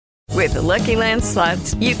With the Lucky Land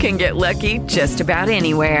Slots, you can get lucky just about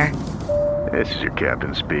anywhere. This is your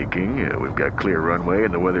captain speaking. We've got clear runway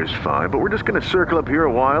and the weather's fine, but we're just going to circle up here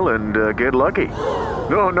a while and get lucky.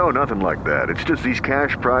 No, nothing like that. It's just these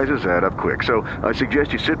cash prizes add up quick. So I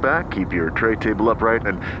suggest you sit back, keep your tray table upright,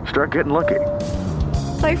 and start getting lucky.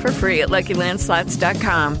 Play for free at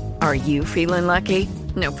LuckyLandSlots.com. Are you feeling lucky?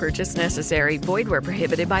 No purchase necessary. Void where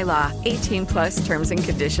prohibited by law. 18 plus terms and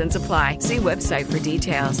conditions apply. See website for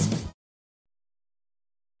details.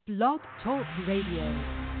 Blog Talk Radio.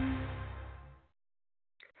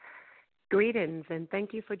 Greetings, and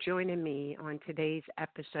thank you for joining me on today's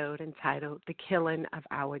episode entitled The Killing of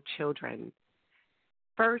Our Children.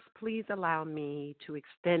 First, please allow me to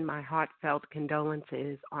extend my heartfelt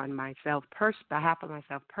condolences on behalf of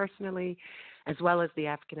myself personally, as well as the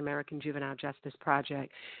African American Juvenile Justice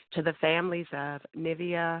Project, to the families of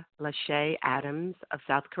Naveah LaShay Adams of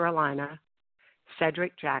South Carolina,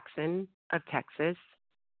 Cedric Jackson of Texas,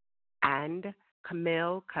 and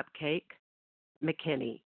Kamille Cupcake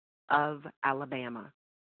McKinney of Alabama.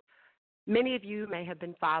 Many of you may have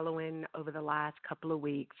been following over the last couple of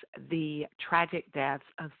weeks the tragic deaths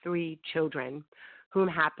of 3 children whom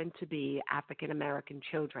happened to be African American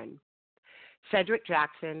children. Cedric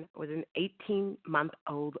Jackson was an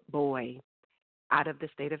 18-month-old boy out of the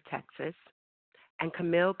state of Texas, and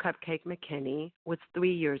Kamille Cupcake McKinney was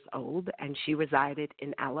 3 years old, and she resided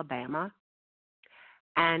in Alabama.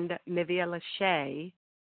 And Naveah LaShay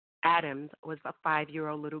Adams was a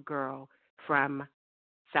 5-year-old little girl from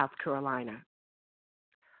South Carolina.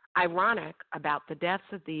 Ironic about the deaths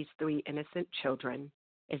of these 3 innocent children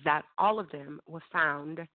is that all of them were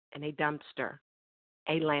found in a dumpster,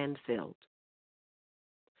 a landfill.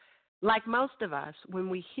 Like most of us, when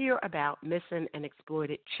we hear about missing and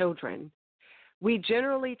exploited children, we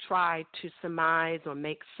generally try to surmise or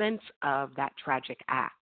make sense of that tragic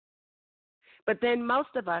act. But then most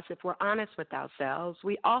of us, if we're honest with ourselves,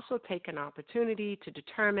 we also take an opportunity to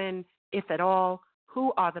determine, if at all,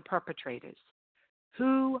 who are the perpetrators?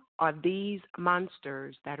 Who are these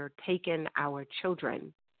monsters that are taking our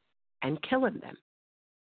children and killing them?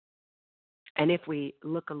 And if we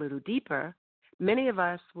look a little deeper, many of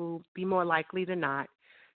us will be more likely than not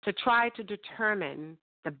to try to determine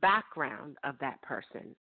the background of that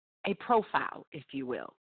person, a profile, if you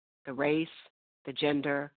will, the race, the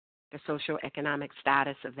gender, the socioeconomic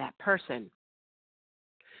status of that person.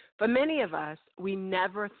 For many of us, we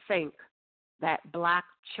never think that Black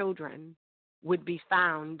children would be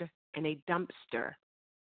found in a dumpster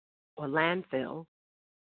or landfill.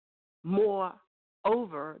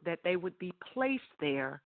 Moreover, that they would be placed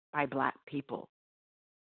there by Black people.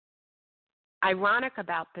 Ironic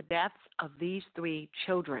about the deaths of these 3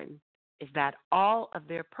 children is that all of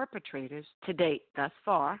their perpetrators to date thus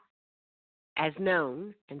far, as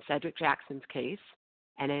known in Cedric Jackson's case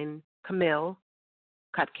and in Kamille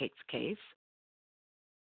Cupcake's case,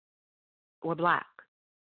 were Black.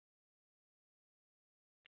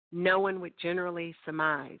 No one would generally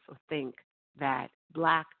surmise or think that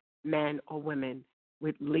Black men or women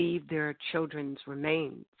would leave their children's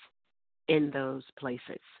remains in those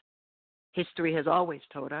places. History has always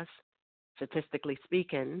told us, statistically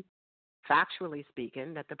speaking, factually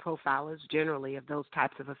speaking, that the profilers generally of those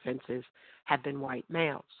types of offenses have been white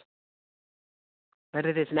males. But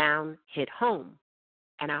it has now hit home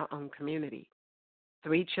in our own community.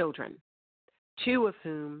 3 children, 2 of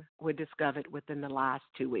whom were discovered within the last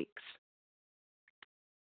 2 weeks.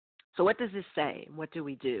 So what does this say? What do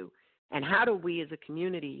we do? And how do we as a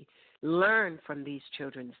community learn from these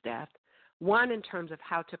children's death? 1, in terms of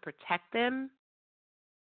how to protect them,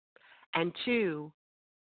 and 2,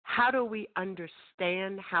 how do we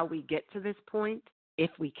understand how we get to this point, if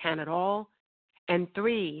we can at all? And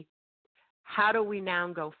 3, how do we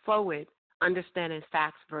now go forward understanding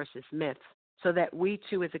facts versus myths so that we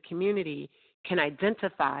too as a community can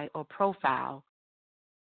identify or profile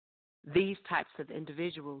these types of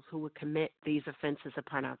individuals who would commit these offenses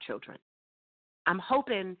upon our children? I'm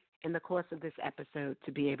hoping in the course of this episode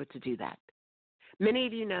to be able to do that. Many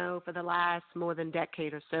of you know for the last more than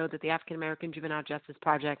decade or so that the African American Juvenile Justice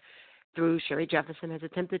Project, through Sherry Jefferson, has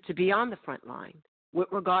attempted to be on the front line with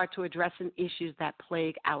regard to addressing issues that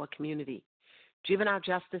plague our community. Juvenile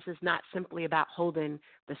justice is not simply about holding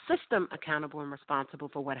the system accountable and responsible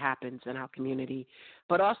for what happens in our community,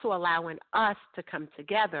 but also allowing us to come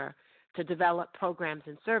together to develop programs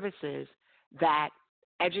and services that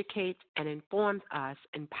educate and informs us,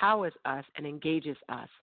 empowers us, and engages us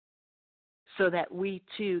so that we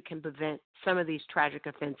too can prevent some of these tragic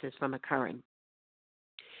offenses from occurring.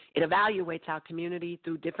 It evaluates our community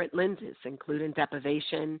through different lenses, including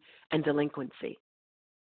deprivation and delinquency.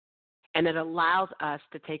 And it allows us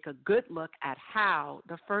to take a good look at how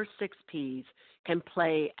the first 6 Ps can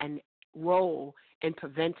play a role in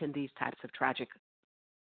preventing these types of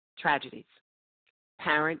tragedies.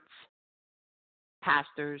 Parents,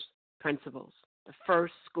 pastors, principals, the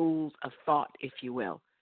first schools of thought, if you will,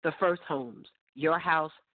 the first homes, your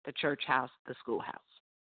house, the church house, the schoolhouse.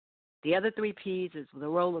 The other 3 Ps is the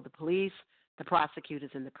role of the police, the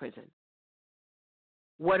prosecutors, and the prison.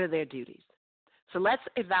 What are their duties? So let's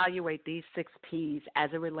evaluate these 6 Ps as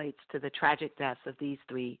it relates to the tragic deaths of these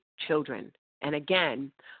 3 children. And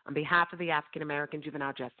again, on behalf of the African American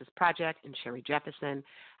Juvenile Justice Project and Sherry Jefferson,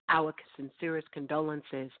 our sincerest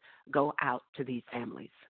condolences go out to these families.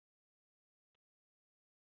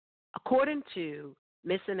 According to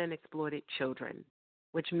Missing and Exploited Children,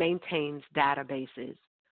 which maintains databases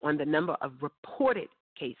on the number of reported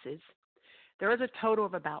cases, there is a total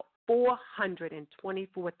of about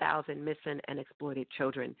 424,000 missing and exploited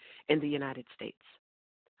children in the United States,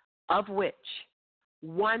 of which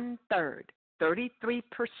 1/3,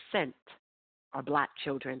 33%, are black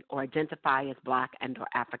children or identify as black and or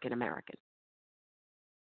African American.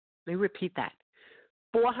 Let me repeat that.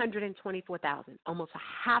 424,000, almost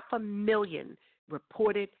 500,000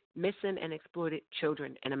 reported missing and exploited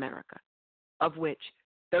children in America, of which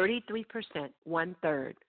 33%,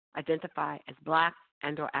 1/3, identify as black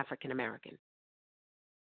and or African American.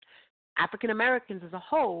 African Americans as a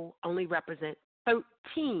whole only represent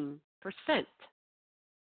 13%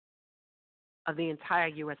 of the entire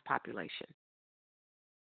U.S. population.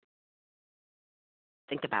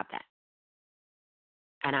 Think about that.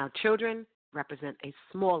 And our children represent a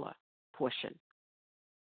smaller portion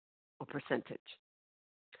or percentage.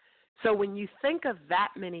 So when you think of that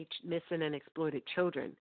many missing and exploited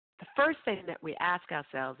children, the first thing that we ask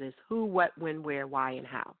ourselves is who, what, when, where, why, and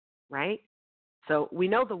how, right? So we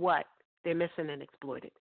know the what, they're missing and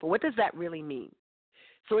exploited. But what does that really mean?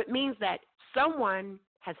 So it means that someone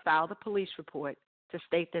has filed a police report to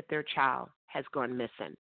state that their child has gone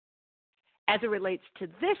missing. As it relates to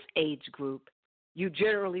this age group, you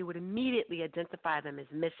generally would immediately identify them as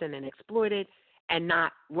missing and exploited and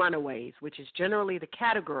not runaways, which is generally the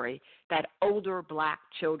category that older black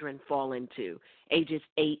children fall into, ages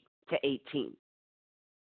 8 to 18.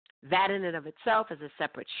 That in and of itself is a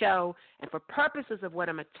separate show, and for purposes of what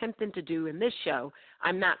I'm attempting to do in this show,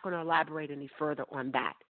 I'm not going to elaborate any further on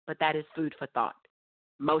that, but that is food for thought.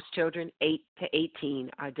 Most children 8 to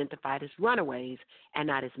 18 are identified as runaways and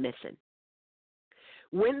not as missing.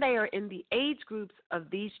 When they are in the age groups of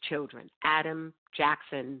these children, Adam,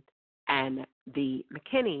 Jackson, and the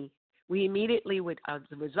McKinney, we immediately would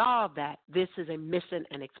resolve that this is a missing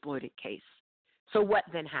and exploited case. So what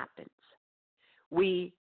then happens?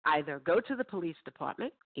 We either go to the police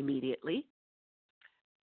department immediately,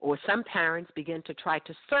 or some parents begin to try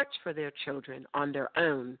to search for their children on their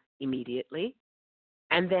own immediately.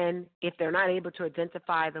 And then if they're not able to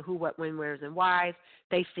identify the who, what, when, wheres, and whys,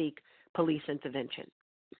 they seek police intervention.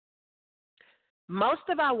 Most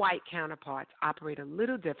of our white counterparts operate a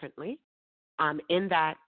little differently in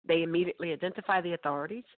that they immediately identify the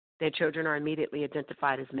authorities. Their children are immediately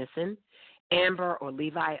identified as missing. Amber or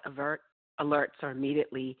Levi alerts are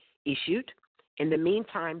immediately issued. In the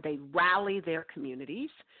meantime, they rally their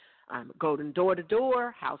communities, go door to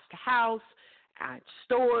door, house to house,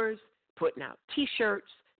 stores, putting out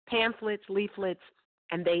T-shirts, pamphlets, leaflets,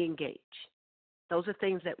 and they engage. Those are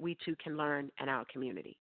things that we too can learn in our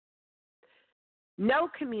community. No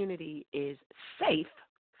community is safe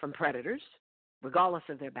from predators, regardless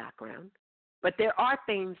of their background, but there are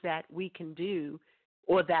things that we can do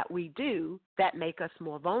or that we do that make us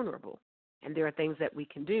more vulnerable, and there are things that we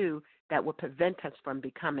can do that will prevent us from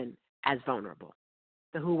becoming as vulnerable,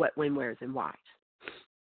 the who, what, when, wheres, and whys.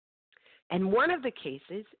 In one of the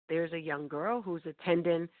cases, there's a young girl who's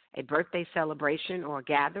attending a birthday celebration or a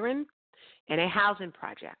gathering in a housing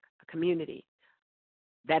project, a community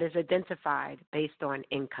that is identified based on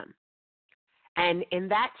income. And in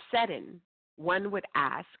that setting, one would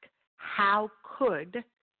ask, how could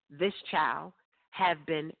this child have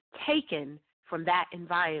been taken from that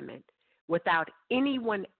environment without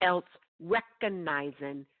anyone else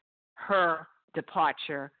recognizing her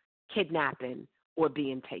departure, kidnapping, or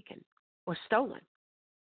being taken or stolen?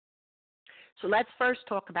 So let's first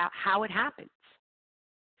talk about how it happens.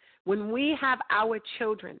 When we have our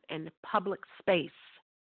children in the public space,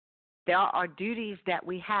 there are duties that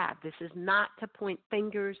we have. This is not to point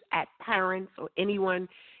fingers at parents or anyone.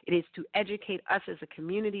 It is to educate us as a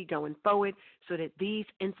community going forward so that these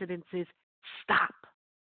incidences stop.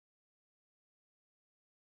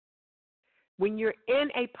 When you're in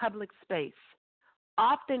a public space,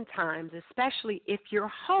 oftentimes, especially if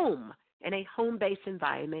you're home, in a home-based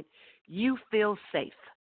environment, you feel safe.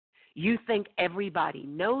 You think everybody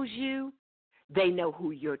knows you. They know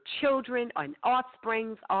who your children and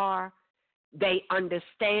offsprings are. They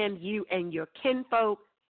understand you and your kinfolk,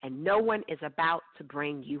 and no one is about to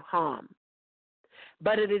bring you harm.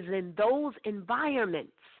 But it is in those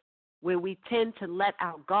environments where we tend to let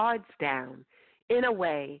our guards down in a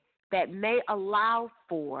way that may allow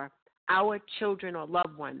for our children or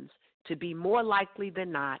loved ones to be more likely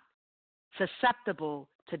than not susceptible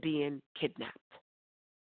to being kidnapped.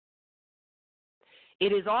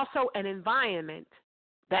 It is also an environment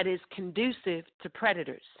that is conducive to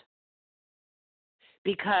predators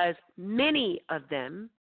because many of them,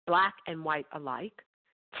 black and white alike,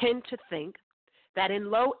 tend to think that in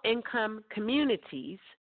low-income communities,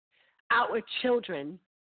 our children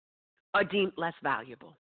are deemed less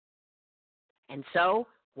valuable. And so,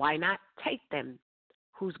 why not take them?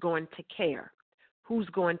 Who's going to care? Who's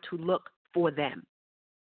going to look for them?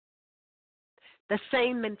 The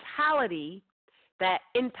same mentality that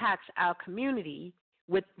impacts our community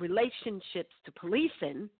with relationships to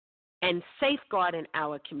policing and safeguarding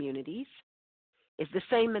our communities is the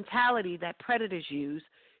same mentality that predators use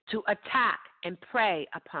to attack and prey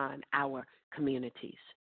upon our communities.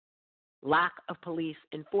 Lack of police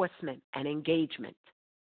enforcement and engagement.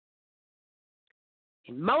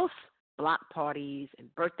 In most block parties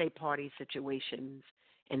and birthday party situations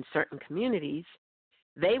in certain communities,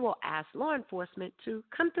 they will ask law enforcement to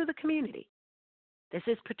come through the community. This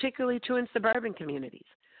is particularly true in suburban communities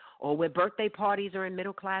or where birthday parties are in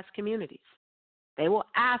middle-class communities. They will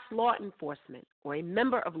ask law enforcement or a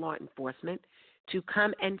member of law enforcement to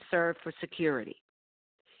come and serve for security.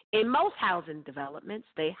 In most housing developments,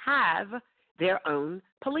 they have their own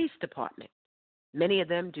police department. Many of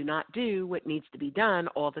them do not do what needs to be done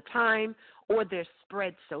all the time, or they're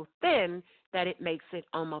spread so thin that it makes it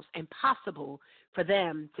almost impossible for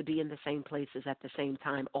them to be in the same places at the same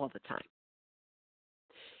time all the time.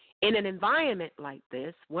 In an environment like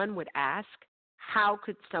this, one would ask, how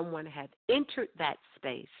could someone have entered that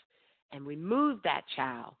space and removed that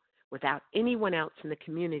child without anyone else in the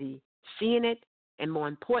community seeing it and, more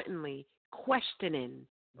importantly, questioning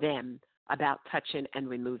them about touching and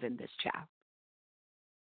removing this child?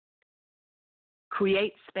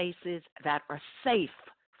 Create spaces that are safe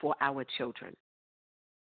for our children.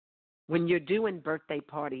 When you're doing birthday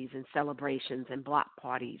parties and celebrations and block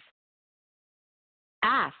parties,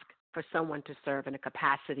 ask for someone to serve in a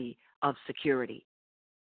capacity of security.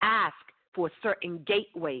 Ask for certain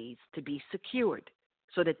gateways to be secured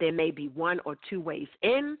so that there may be one or two ways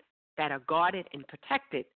in that are guarded and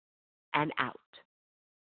protected and out.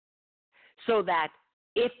 So that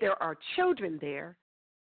if there are children there,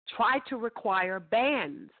 try to require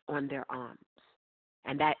bands on their arms,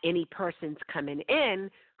 and that any persons coming in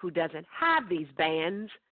who doesn't have these bands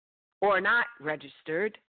or not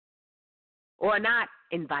registered or not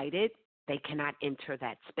invited, they cannot enter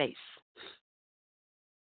that space.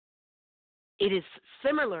 It is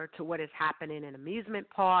similar to what is happening in amusement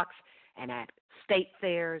parks and at state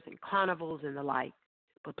fairs and carnivals and the like.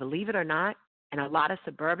 But believe it or not, in a lot of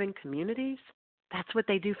suburban communities, that's what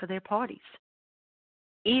they do for their parties.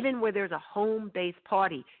 Even where there's a home-based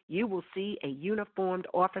party, you will see a uniformed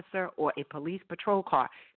officer or a police patrol car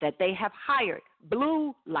that they have hired,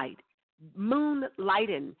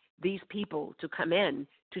 moonlighting these people to come in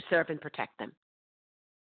to serve and protect them.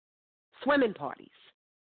 Swimming parties,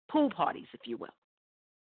 pool parties, if you will.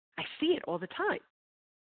 I see it all the time.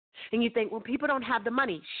 And you think, well, people don't have the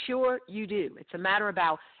money. Sure, you do. It's a matter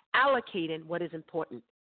about allocating what is important.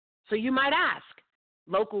 So you might ask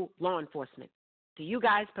local law enforcement, do you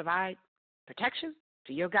guys provide protection?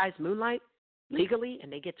 Do your guys moonlight legally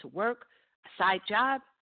and they get to work, a side job?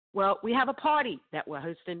 Well, we have a party that we're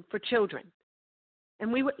hosting for children,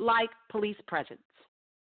 and we would like police presence.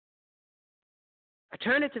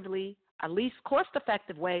 Alternatively, a least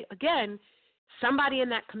cost-effective way, again, somebody in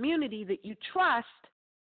that community that you trust,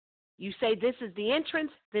 you say, this is the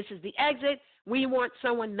entrance, this is the exit, we want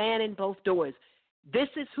someone manning both doors. This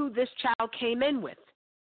is who this child came in with.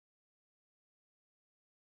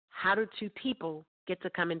 How do two people get to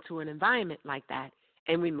come into an environment like that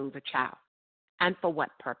and remove a child? And for what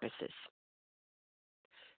purposes?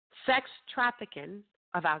 Sex trafficking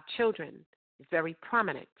of our children is very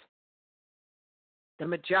prominent. The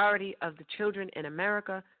majority of the children in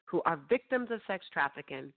America who are victims of sex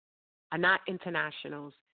trafficking are not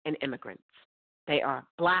internationals and immigrants. They are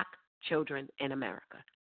black children in America.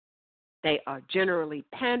 They are generally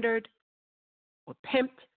pandered or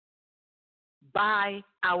pimped by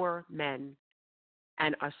our men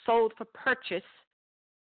and are sold for purchase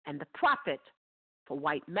and the profit for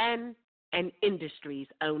white men and industries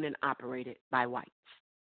owned and operated by whites.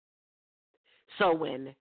 So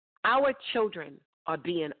when our children are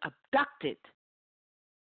being abducted,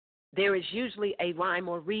 there is usually a rhyme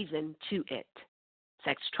or reason to it.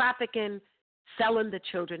 Sex trafficking, selling the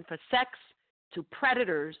children for sex to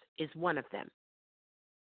predators is one of them.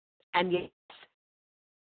 And yes,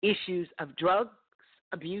 issues of drug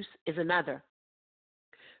abuse is another.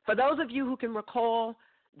 For those of you who can recall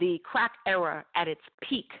the crack era at its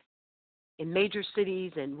peak in major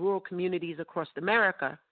cities and rural communities across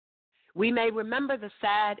America, we may remember the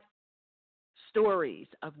sad stories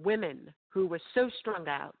of women who were so strung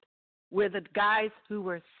out, where the guys who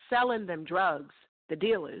were selling them drugs, the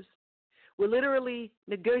dealers, were literally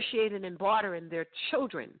negotiating and bartering their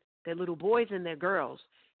children, their little boys and their girls,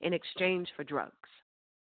 in exchange for drugs.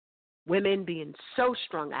 Women being so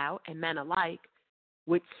strung out, and men alike,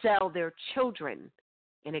 would sell their children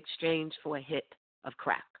in exchange for a hit of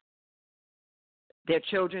crack. Their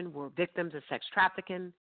children were victims of sex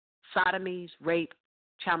trafficking, sodomies, rape,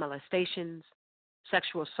 child molestations,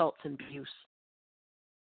 sexual assaults, and abuse.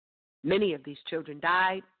 Many of these children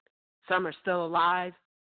died. Some are still alive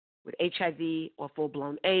with HIV or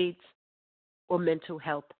full-blown AIDS or mental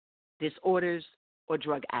health disorders or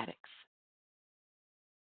drug addicts.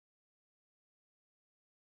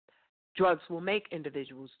 Drugs will make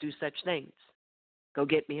individuals do such things. Go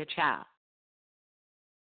get me a child.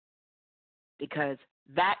 Because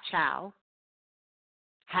that child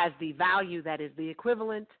has the value that is the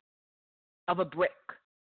equivalent of a brick,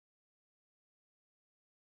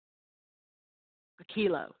 a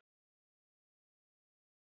kilo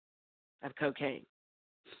of cocaine.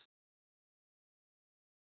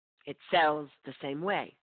 It sells the same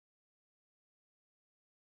way.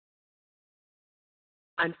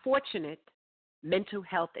 Unfortunate mental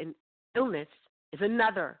health and illness is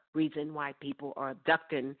another reason why people are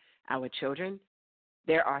abducting our children.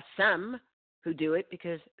 There are some who do it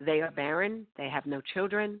because they are barren, they have no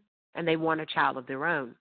children, and they want a child of their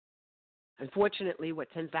own. Unfortunately,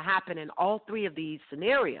 what tends to happen in all three of these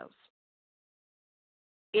scenarios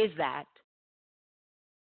is that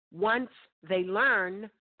once they learn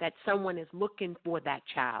that someone is looking for that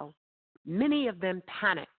child, many of them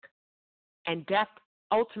panic, and death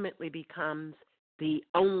ultimately becomes the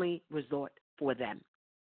only resort for them.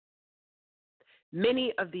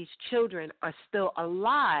 Many of these children are still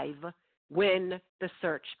alive when the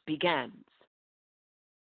search begins,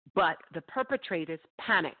 but the perpetrators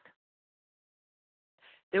panic.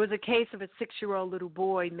 There was a case of a 6-year-old little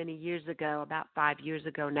boy many years ago, about 5 years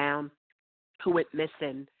ago now, who went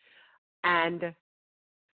missing, and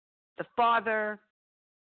the father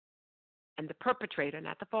and the perpetrator,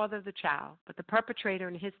 not the father of the child, but the perpetrator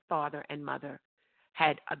and his father and mother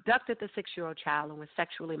had abducted the 6-year-old child and was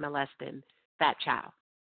sexually molesting that child.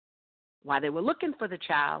 While they were looking for the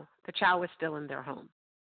child was still in their home.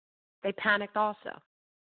 They panicked also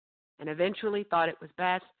and eventually thought it was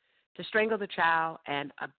best to strangle the child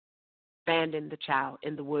and abandon the child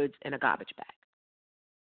in the woods in a garbage bag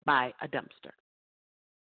by a dumpster.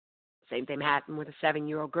 Same thing happened with a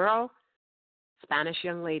 7-year-old girl, Spanish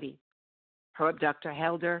young lady. Her abductor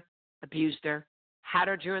held her, abused her, had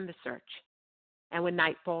her during the search, and when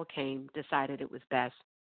nightfall came, decided it was best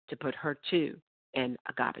to put her too in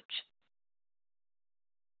a garbage.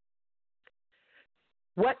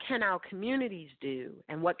 What can our communities do,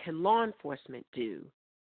 and what can law enforcement do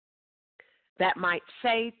that might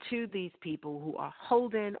say to these people who are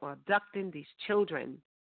holding or abducting these children,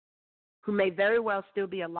 who may very well still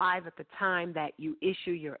be alive at the time that you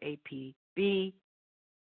issue your APB,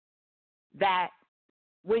 that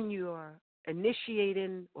when you're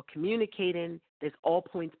initiating or communicating this all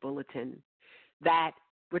points bulletin, that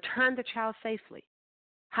return the child safely?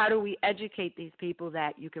 How do we educate these people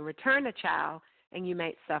that you can return a child and you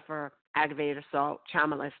may suffer aggravated assault,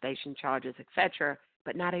 child molestation charges, etc.,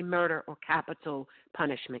 but not a murder or capital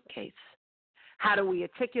punishment case? How do we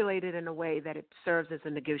articulate it in a way that it serves as a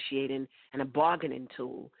negotiating and a bargaining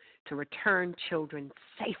tool to return children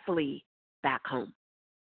safely back home?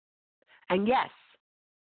 And yes,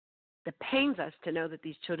 it pains us to know that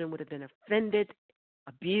these children would have been offended,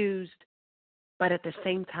 abused, but at the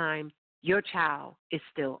same time, your child is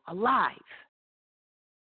still alive.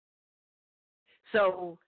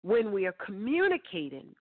 So when we are communicating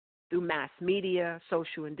through mass media,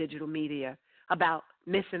 social and digital media about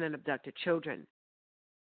missing and abducted children,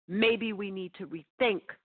 maybe we need to rethink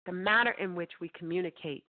the manner in which we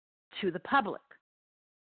communicate to the public,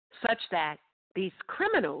 such that these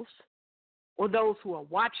criminals or those who are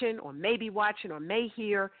watching or may be watching or may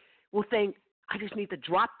hear will think, I just need to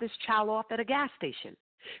drop this child off at a gas station.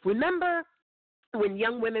 Remember when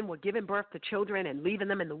young women were giving birth to children and leaving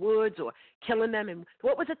them in the woods or killing them? And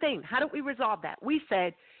what was the thing? How did we resolve that? We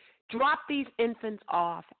said, drop these infants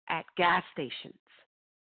off at gas stations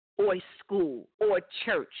or a school or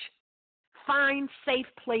church. Find safe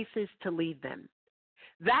places to leave them.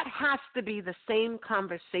 That has to be the same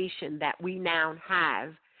conversation that we now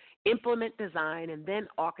have, implement, design, and then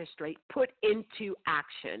orchestrate, put into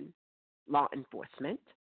action, law enforcement,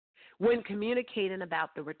 when communicating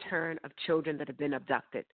about the return of children that have been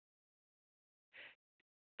abducted.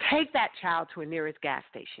 Take that child to a nearest gas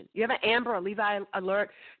station. You have an Amber or Levi alert,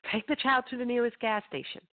 take the child to the nearest gas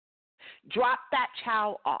station. Drop that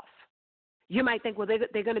child off. You might think, well,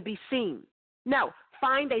 they're going to be seen. No,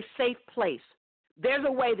 find a safe place. There's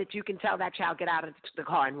a way that you can tell that child, get out of the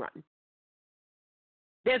car and run.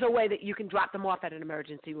 There's a way that you can drop them off at an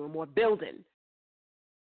emergency room or building.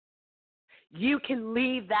 You can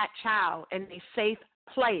leave that child in a safe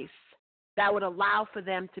place that would allow for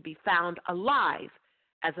them to be found alive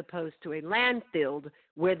as opposed to a landfill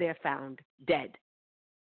where they're found dead.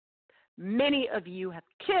 Many of you have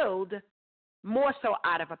killed more so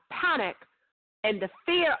out of a panic and the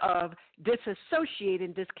fear of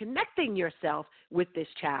disassociating, disconnecting yourself with this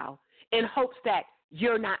child in hopes that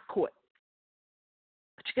you're not caught.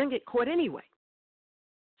 But you're going to get caught anyway.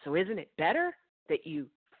 So isn't it better that you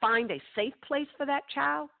find a safe place for that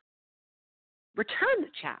child? Return the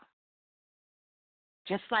child.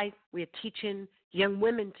 Just like we're teaching young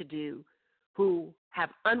women to do who have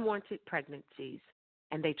unwanted pregnancies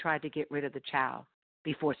and they try to get rid of the child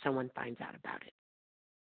before someone finds out about it.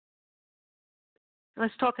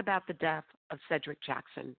 Let's talk about the death of Cedric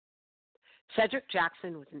Jackson. Cedric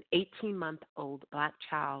Jackson was an 18-month-old black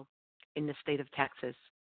child in the state of Texas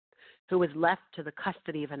who was left to the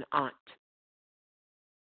custody of an aunt.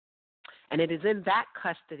 And it is in that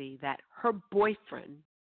custody that her boyfriend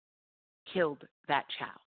killed that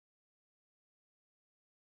child.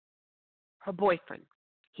 Her boyfriend.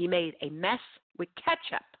 He made a mess with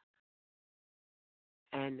ketchup.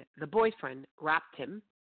 And the boyfriend wrapped him,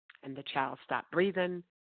 and the child stopped breathing,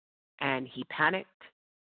 and he panicked,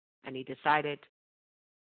 and he decided,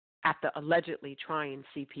 after allegedly trying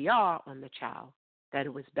CPR on the child, that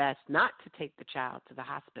it was best not to take the child to the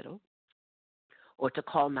hospital or to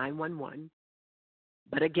call 911.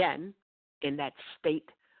 But again, in that state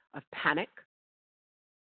of panic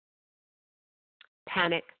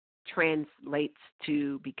translates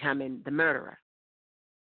to becoming the murderer.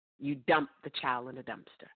 You dump the child in a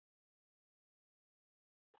dumpster.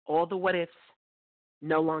 All the what ifs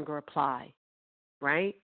no longer apply,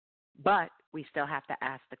 right? But we still have to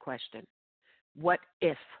ask the question, what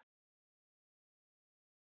if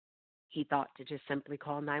he thought to just simply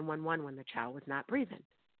call 911 when the child was not breathing?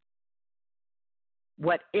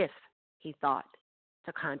 What if he thought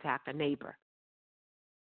to contact a neighbor?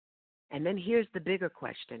 And then here's the bigger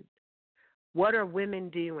question. What are women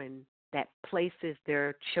doing that places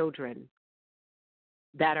their children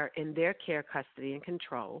that are in their care, custody, and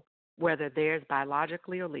control, whether theirs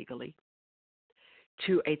biologically or legally,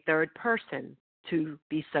 to a third person to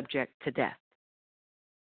be subject to death?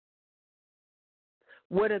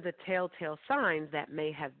 What are the telltale signs that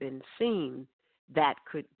may have been seen that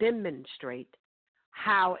could demonstrate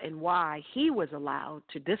how and why he was allowed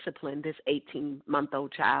to discipline this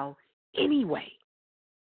 18-month-old child anyway?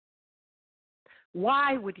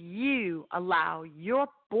 Why would you allow your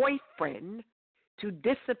boyfriend to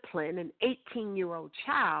discipline an 18-year-old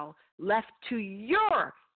child left to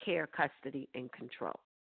your care, custody, and control?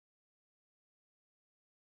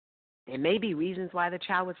 There may be reasons why the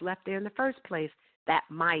child was left there in the first place that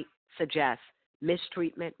might suggest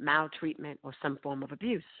mistreatment, maltreatment, or some form of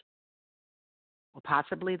abuse, or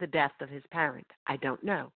possibly the death of his parent. I don't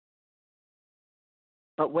know.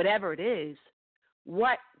 But whatever it is,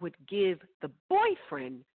 what would give the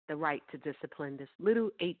boyfriend the right to discipline this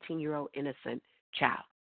little 18-year-old innocent child?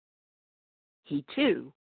 He,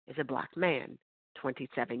 too, is a black man,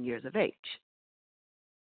 27 years of age,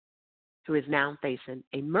 who is now facing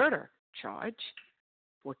a murder charge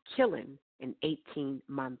for killing an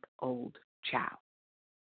 18-month-old child.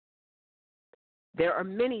 There are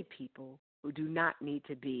many people who do not need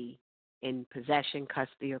to be in possession,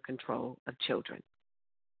 custody, or control of children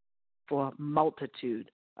for a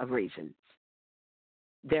multitude of reasons.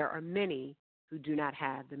 There are many who do not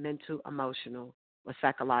have the mental, emotional, or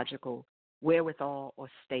psychological wherewithal or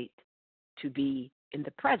state to be in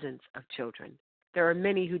the presence of children. There are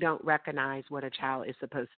many who don't recognize what a child is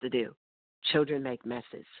supposed to do. Children make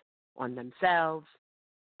messes on themselves,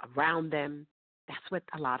 around them. That's what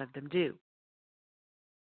a lot of them do.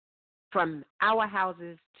 From our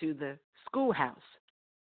houses to the schoolhouse,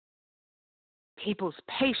 People's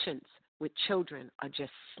patience with children are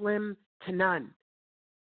just slim to none.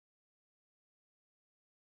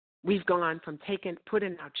 We've gone from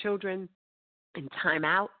putting our children in time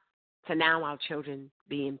out to now our children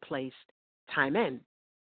being placed time in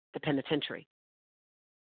the penitentiary.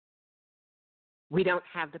 We don't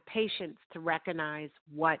have the patience to recognize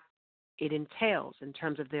what it entails in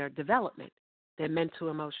terms of their development, their mental,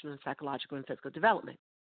 emotional, and psychological and physical development.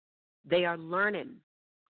 They are learning.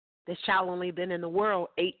 This child only been in the world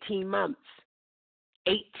 18 months.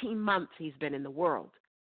 18 months he's been in the world.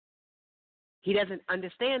 He doesn't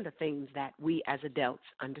understand the things that we as adults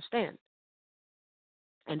understand.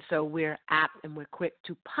 And so we're apt and we're quick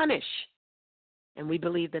to punish, and we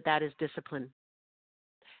believe that that is discipline.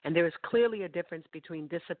 And there is clearly a difference between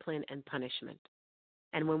discipline and punishment.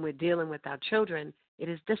 And when we're dealing with our children, it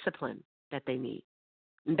is discipline that they need.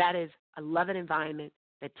 And that is a loving environment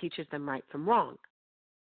that teaches them right from wrong.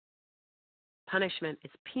 Punishment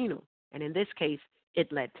is penal, and in this case,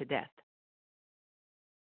 it led to death.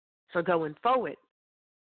 So going forward,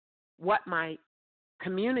 what might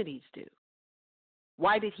communities do?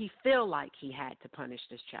 Why did he feel like he had to punish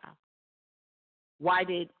this child? Why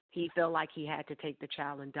did he feel like he had to take the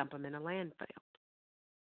child and dump him in a landfill?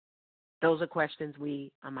 Those are questions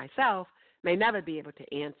we, or myself, may never be able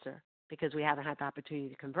to answer because we haven't had the opportunity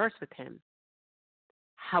to converse with him.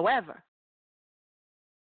 However,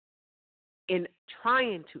 in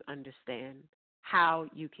trying to understand how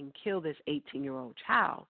you can kill this 18-year-old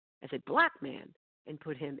child as a black man and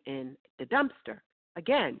put him in the dumpster,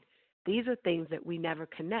 again, these are things that we never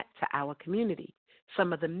connect to our community.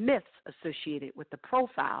 Some of the myths associated with the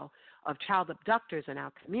profile of child abductors in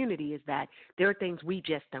our community is that there are things we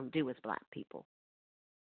just don't do as black people.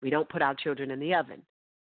 We don't put our children in the oven,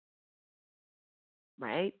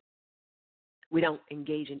 right? We don't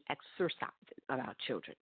engage in exorcising of our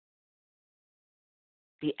children,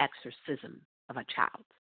 the exorcism of a child.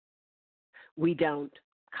 We don't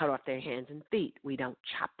cut off their hands and feet. We don't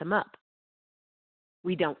chop them up.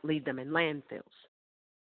 We don't leave them in landfills.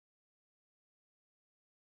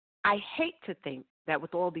 I hate to think that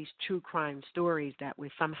with all these true crime stories that we're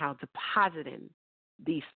somehow depositing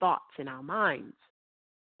these thoughts in our minds,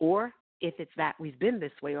 or if it's that we've been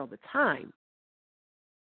this way all the time,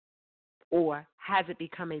 or has it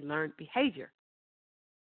become a learned behavior?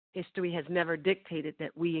 History has never dictated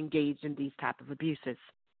that we engage in these type of abuses.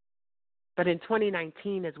 But in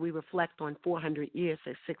 2019, as we reflect on 400 years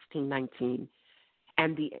of 1619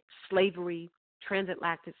 and the slavery,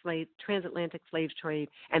 transatlantic slave trade,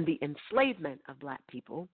 and the enslavement of black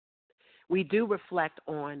people, we do reflect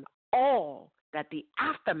on all that the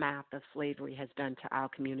aftermath of slavery has done to our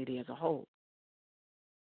community as a whole.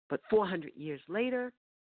 But 400 years later,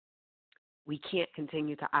 we can't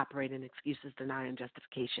continue to operate in excuses, denial, and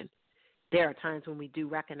justification. There are times when we do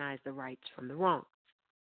recognize the rights from the wrong.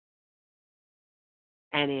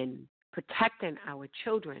 And in protecting our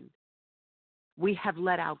children, we have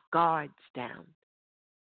let our guards down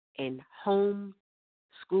in home,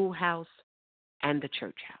 schoolhouse, and the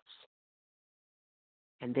church house.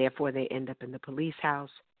 And therefore they end up in the police house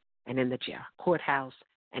and in the jail, courthouse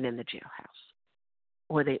and in the jailhouse.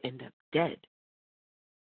 Or they end up dead.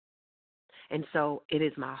 And so it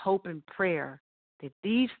is my hope and prayer that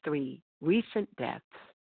these 3 recent deaths,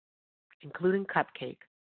 including Cupcake,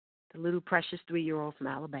 the little precious 3-year-old from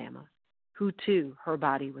Alabama, who too, her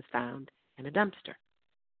body was found in a dumpster.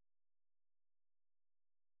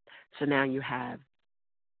 So now you have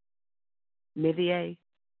Naveah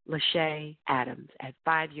LaShay Adams at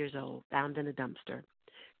 5 years old, found in a dumpster.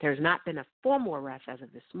 There has not been a formal arrest as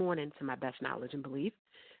of this morning, to my best knowledge and belief,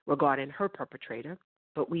 regarding her perpetrator,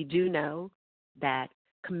 but we do know that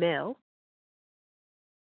Kamille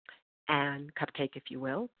and Cupcake, if you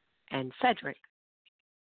will, and Cedric,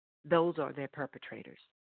 those are their perpetrators.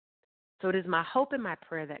 So it is my hope and my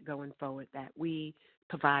prayer that going forward that we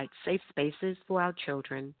provide safe spaces for our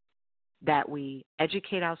children, that we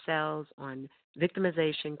educate ourselves on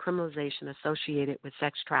victimization, criminalization associated with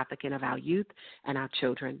sex trafficking of our youth and our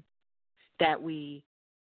children, that we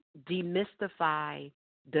demystify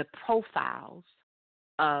the profiles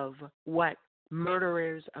of what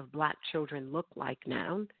murderers of black children look like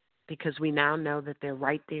now, because we now know that they're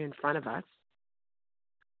right there in front of us.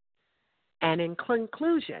 And in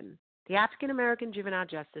conclusion, the African American Juvenile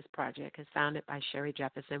Justice Project, as founded by Sherry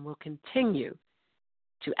Jefferson, will continue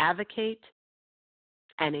to advocate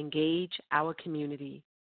and engage our community,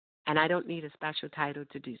 and I don't need a special title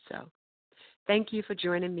to do so. Thank you for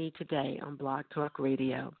joining me today on Blog Talk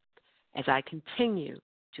Radio as I continue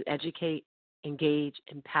to educate, engage,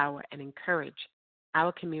 empower, and encourage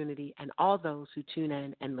our community and all those who tune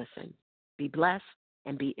in and listen. Be blessed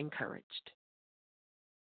and be encouraged.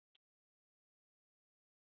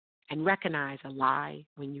 And recognize a lie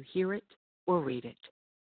when you hear it or read it.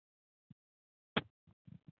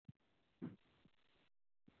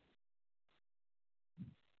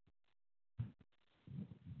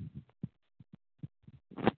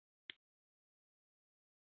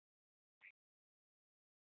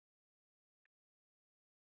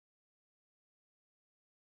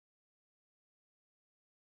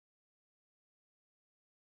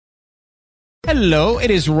 Hello, it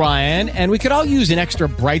is Ryan, and we could all use an extra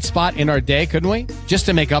bright spot in our day, couldn't we? Just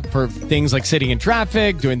to make up for things like sitting in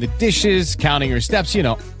traffic, doing the dishes, counting your steps, you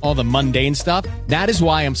know, all the mundane stuff. That is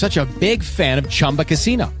why I'm such a big fan of Chumba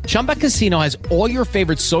Casino. Chumba Casino has all your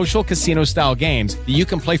favorite social casino-style games that you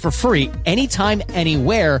can play for free anytime,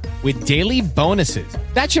 anywhere with daily bonuses.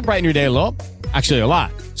 That should brighten your day a little. Actually, a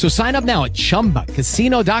lot. So sign up now at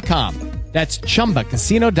ChumbaCasino.com. That's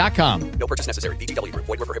ChumbaCasino.com. No purchase necessary. VGW Group.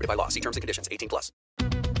 Void where prohibited by law. See terms and conditions. 18+.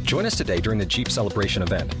 Join us today during the Jeep Celebration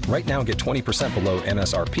event. Right now, get 20% below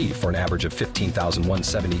MSRP for an average of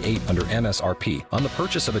 $15,178 under MSRP on the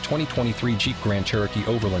purchase of a 2023 Jeep Grand Cherokee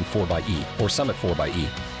Overland 4xE or Summit 4xE.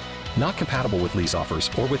 Not compatible with lease offers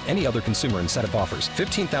or with any other consumer incentive offers.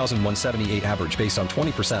 $15,178 average based on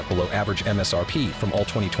 20% below average MSRP from all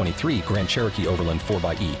 2023 Grand Cherokee Overland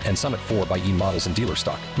 4xE and Summit 4xE models in dealer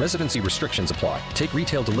stock. Residency restrictions apply. Take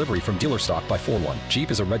retail delivery from dealer stock by 4/1. Jeep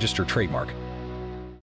is a registered trademark.